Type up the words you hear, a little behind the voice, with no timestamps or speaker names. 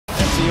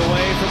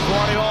from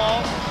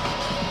Lionel.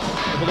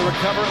 Able to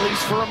recover at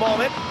least for a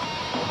moment.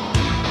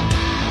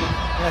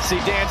 Messi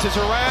dances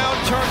around,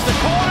 turns the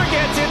corner,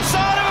 gets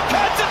inside of him,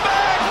 cuts it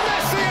back!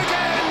 Messi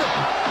again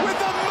with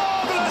the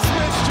marvellous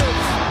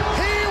mischief.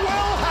 He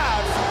will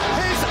have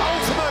his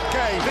ultimate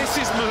game. This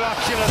is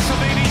miraculous. I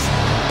mean, he's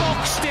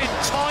boxed in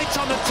tight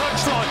on the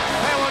touchline.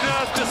 How on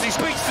earth does he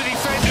speak to the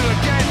defender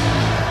again?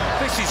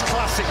 This is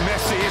classic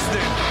Messi,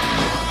 isn't it?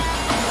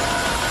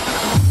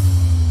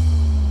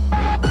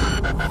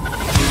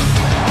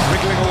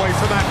 Wriggling away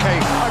from Ake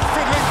and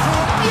fiddling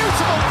through a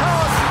beautiful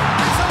pass.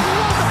 It's a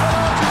wonderful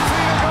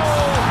Argentina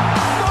goal.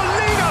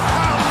 Molina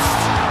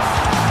pounced.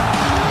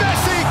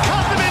 Messi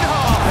cut them in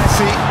half.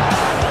 Messi.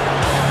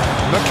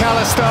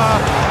 McAllister.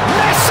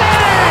 Messi!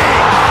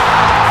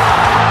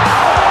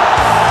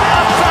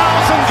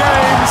 1,000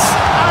 games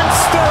and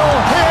still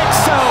he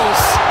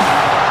excels.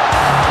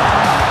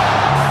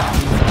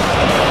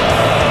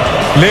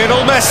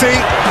 Lionel Messi.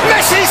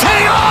 Messi's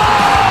hitting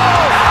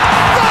on!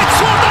 That's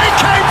what they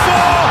came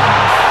for!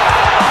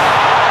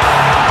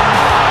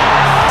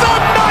 The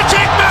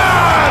Magic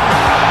Man!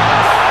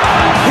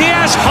 He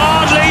has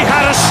hardly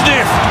had a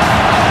sniff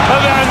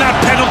around that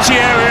penalty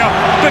area,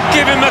 but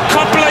give him a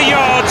couple of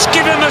yards,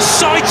 give him a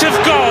sight of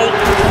goal.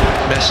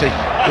 Messi,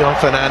 beyond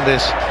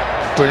Fernandes,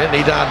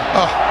 brilliantly done.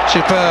 Oh,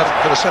 superb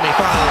for the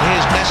semi-final.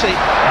 Here's Messi.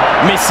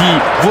 Messi,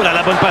 voilà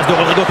la bonne passe de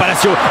Rodrigo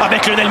Palacio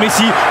avec Lionel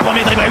Messi.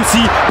 Premier dribble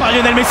réussi par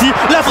Lionel Messi.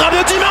 La frappe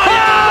de Di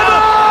Maria.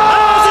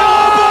 1-0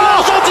 pour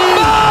l'Argentine.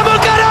 Vamos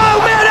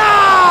carajo, mira!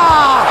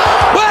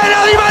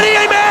 Buena Di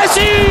Maria y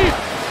Messi.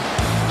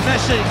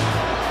 Messi,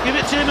 give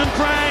it to him and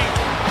pray.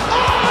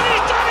 Oh, and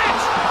he's done it!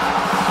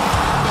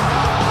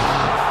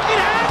 It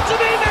had to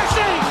be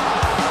Messi!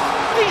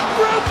 He's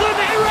broken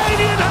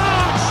Iranian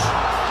hearts!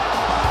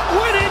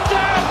 When in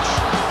doubt,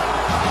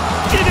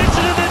 give it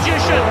to the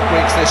magician!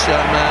 Weeks this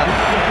young man.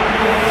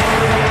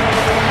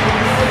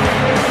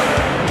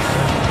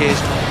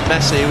 Here's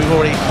Messi. We've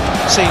already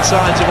seen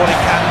signs of what he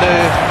can do.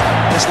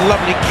 This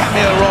lovely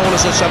cameo role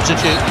as a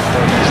substitute.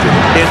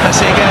 Here's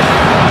Messi again.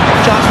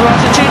 Chance for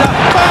Argentina.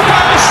 Goal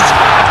post!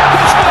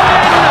 Crossbar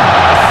in!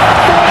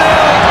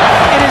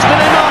 4-0. It has been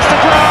a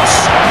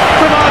masterclass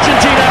from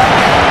Argentina.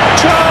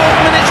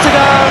 12 minutes to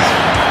go.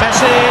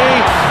 Messi!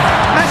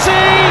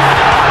 Messi!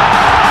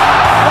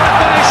 What a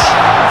finish!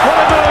 What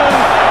a move!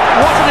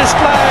 What a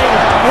display!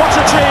 What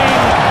a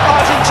team!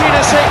 Argentina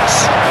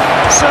 6,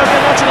 Serbia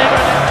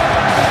Montenegro.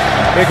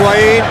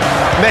 Higuain.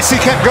 Messi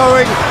kept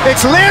going.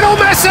 It's Lionel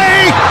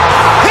Messi!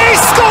 He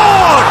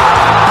scored!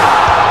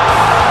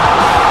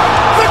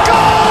 The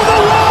goal the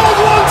world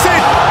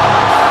wanted!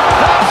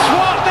 That's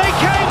what they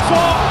came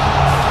for!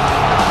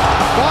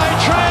 By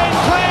train,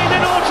 plane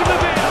and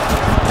automobile!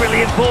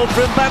 Brilliant ball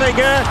from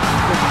Banniger.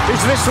 Is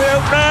this the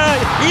opener?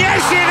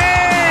 Yes, it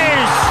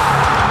is!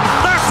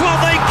 That's what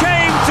they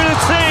came to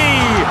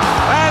see!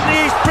 And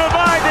he's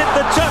provided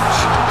the touch.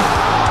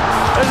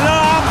 His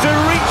arms are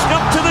reached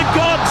up to the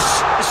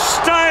gods.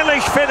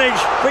 Stylish finish,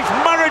 which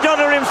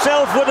Maradona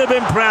himself would have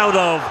been proud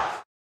of.